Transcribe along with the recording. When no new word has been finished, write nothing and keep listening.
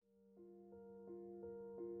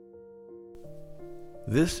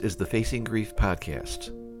This is the Facing Grief podcast,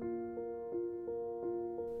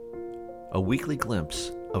 a weekly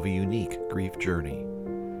glimpse of a unique grief journey,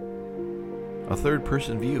 a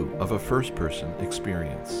third-person view of a first-person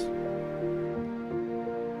experience,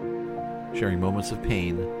 sharing moments of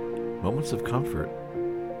pain, moments of comfort,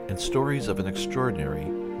 and stories of an extraordinary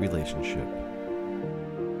relationship.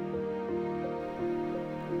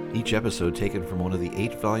 Each episode taken from one of the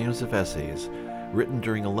 8 volumes of essays written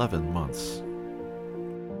during 11 months.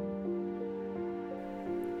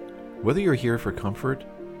 Whether you're here for comfort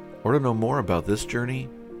or to know more about this journey,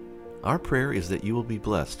 our prayer is that you will be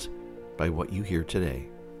blessed by what you hear today.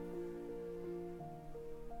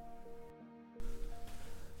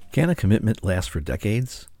 Can a commitment last for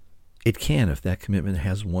decades? It can if that commitment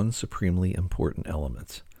has one supremely important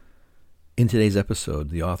element. In today's episode,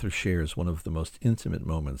 the author shares one of the most intimate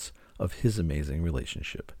moments of his amazing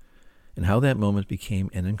relationship, and how that moment became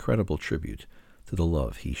an incredible tribute to the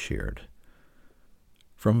love he shared.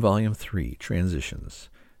 From Volume 3, Transitions,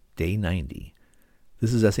 Day 90,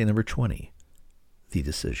 this is essay number 20, The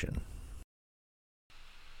Decision.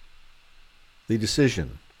 The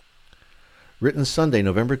Decision. Written Sunday,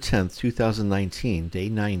 November 10th, 2019, Day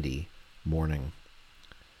 90, morning.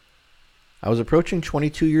 I was approaching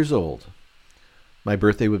 22 years old. My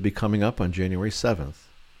birthday would be coming up on January 7th.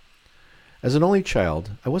 As an only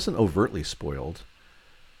child, I wasn't overtly spoiled,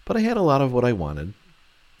 but I had a lot of what I wanted.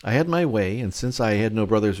 I had my way, and since I had no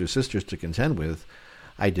brothers or sisters to contend with,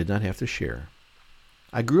 I did not have to share.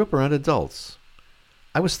 I grew up around adults.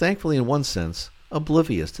 I was thankfully, in one sense,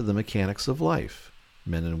 oblivious to the mechanics of life,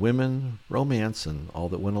 men and women, romance, and all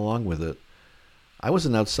that went along with it. I was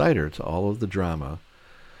an outsider to all of the drama,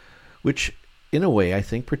 which, in a way, I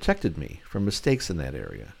think protected me from mistakes in that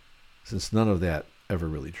area, since none of that ever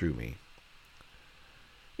really drew me.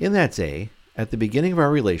 In that day, at the beginning of our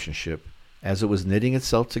relationship, as it was knitting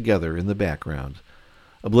itself together in the background,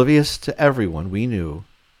 oblivious to everyone we knew,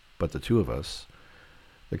 but the two of us,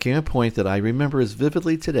 there came a point that I remember as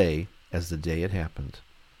vividly today as the day it happened.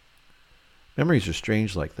 Memories are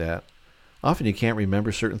strange like that. Often you can't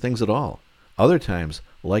remember certain things at all. Other times,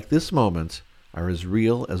 like this moment, are as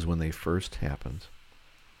real as when they first happened.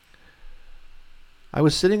 I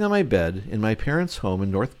was sitting on my bed in my parents' home in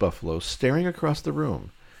North Buffalo, staring across the room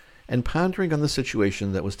and pondering on the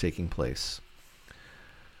situation that was taking place.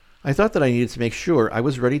 I thought that I needed to make sure I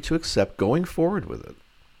was ready to accept going forward with it,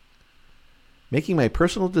 making my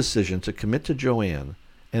personal decision to commit to Joanne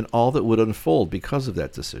and all that would unfold because of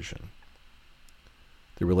that decision.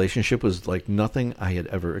 The relationship was like nothing I had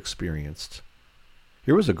ever experienced.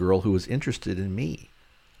 Here was a girl who was interested in me.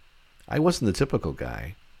 I wasn't the typical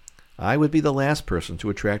guy. I would be the last person to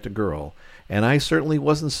attract a girl, and I certainly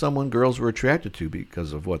wasn't someone girls were attracted to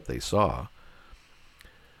because of what they saw.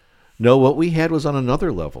 No, what we had was on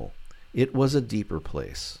another level. It was a deeper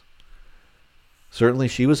place. Certainly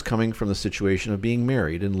she was coming from the situation of being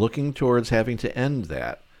married and looking towards having to end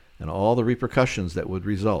that and all the repercussions that would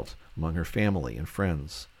result among her family and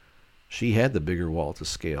friends. She had the bigger wall to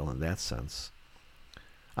scale in that sense.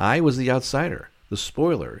 I was the outsider, the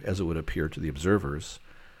spoiler, as it would appear to the observers.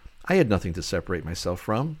 I had nothing to separate myself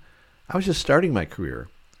from. I was just starting my career,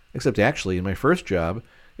 except actually in my first job,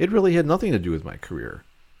 it really had nothing to do with my career.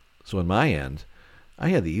 So on my end, I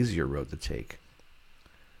had the easier road to take.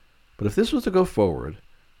 But if this was to go forward,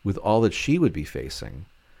 with all that she would be facing,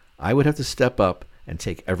 I would have to step up and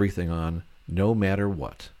take everything on, no matter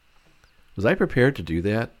what. Was I prepared to do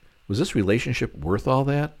that? Was this relationship worth all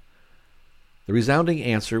that? The resounding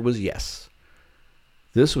answer was yes.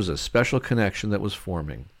 This was a special connection that was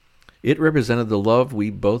forming. It represented the love we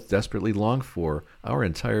both desperately longed for our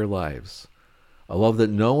entire lives, a love that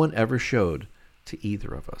no one ever showed to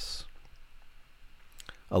either of us.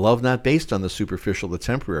 A love not based on the superficial, the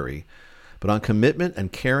temporary, but on commitment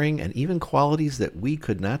and caring and even qualities that we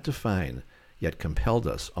could not define, yet compelled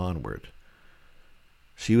us onward.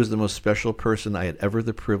 She was the most special person I had ever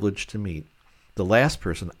the privilege to meet, the last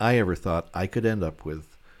person I ever thought I could end up with.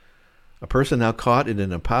 A person now caught in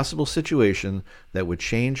an impossible situation that would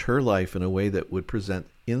change her life in a way that would present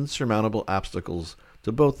insurmountable obstacles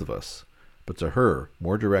to both of us, but to her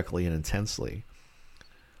more directly and intensely.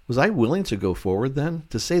 Was I willing to go forward then,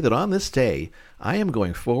 to say that on this day I am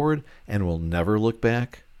going forward and will never look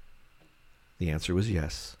back? The answer was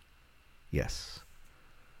yes. Yes.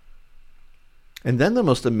 And then the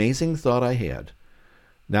most amazing thought I had.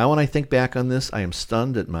 Now when I think back on this, I am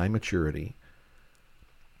stunned at my maturity.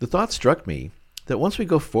 The thought struck me that once we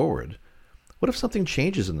go forward, what if something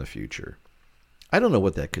changes in the future? I don't know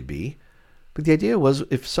what that could be, but the idea was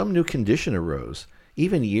if some new condition arose,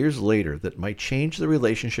 even years later, that might change the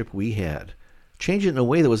relationship we had, change it in a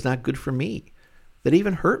way that was not good for me, that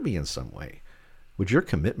even hurt me in some way, would your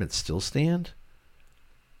commitment still stand?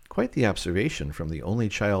 Quite the observation from the only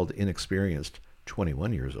child inexperienced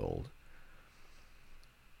 21 years old.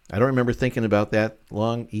 I don't remember thinking about that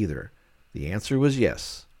long either. The answer was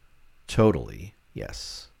yes. Totally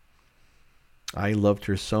yes. I loved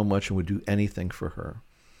her so much and would do anything for her.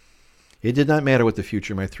 It did not matter what the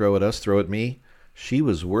future might throw at us, throw at me. She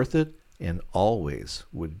was worth it and always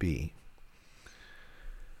would be.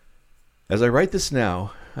 As I write this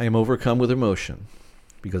now, I am overcome with emotion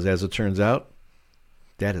because, as it turns out,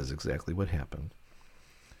 that is exactly what happened.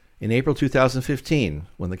 In April 2015,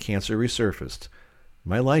 when the cancer resurfaced,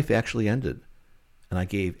 my life actually ended, and I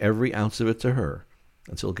gave every ounce of it to her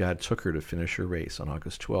until God took her to finish her race on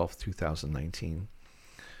August 12, 2019.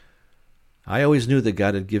 I always knew that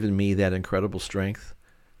God had given me that incredible strength.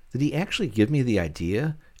 Did he actually give me the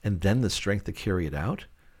idea and then the strength to carry it out?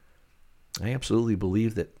 I absolutely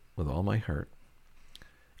believe that with all my heart.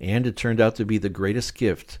 And it turned out to be the greatest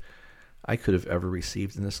gift I could have ever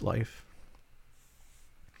received in this life.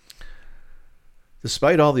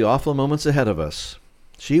 Despite all the awful moments ahead of us,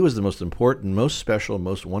 she was the most important, most special,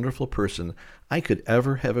 most wonderful person I could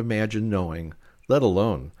ever have imagined knowing, let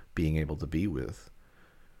alone being able to be with.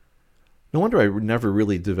 No wonder I never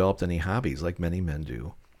really developed any hobbies like many men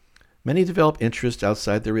do. Many develop interests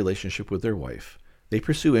outside their relationship with their wife. They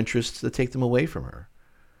pursue interests that take them away from her.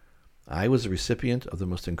 I was a recipient of the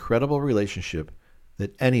most incredible relationship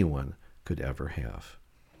that anyone could ever have.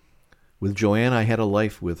 With Joanne, I had a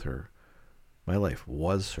life with her. My life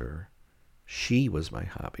was her. She was my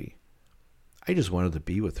hobby. I just wanted to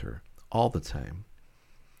be with her all the time.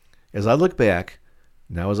 As I look back,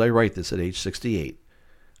 now as I write this at age 68,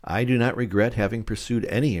 I do not regret having pursued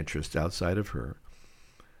any interest outside of her.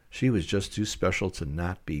 She was just too special to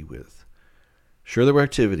not be with. Sure, there were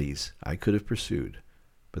activities I could have pursued,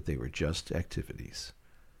 but they were just activities.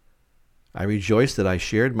 I rejoice that I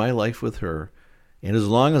shared my life with her, and as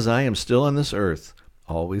long as I am still on this earth,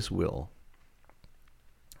 always will.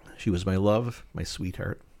 She was my love, my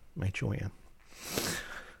sweetheart, my Joanne.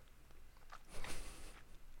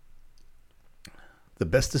 The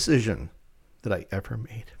best decision that I ever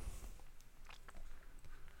made.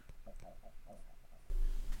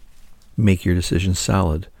 Make your decisions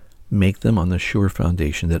solid. Make them on the sure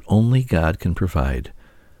foundation that only God can provide.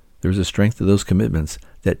 There is a strength to those commitments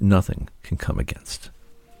that nothing can come against.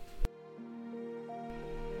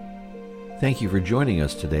 Thank you for joining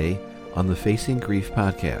us today on the Facing Grief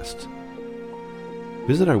podcast.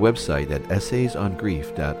 Visit our website at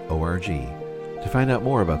essaysongrief.org to find out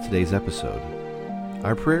more about today's episode.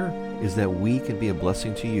 Our prayer is that we can be a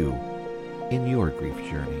blessing to you in your grief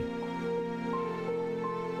journey.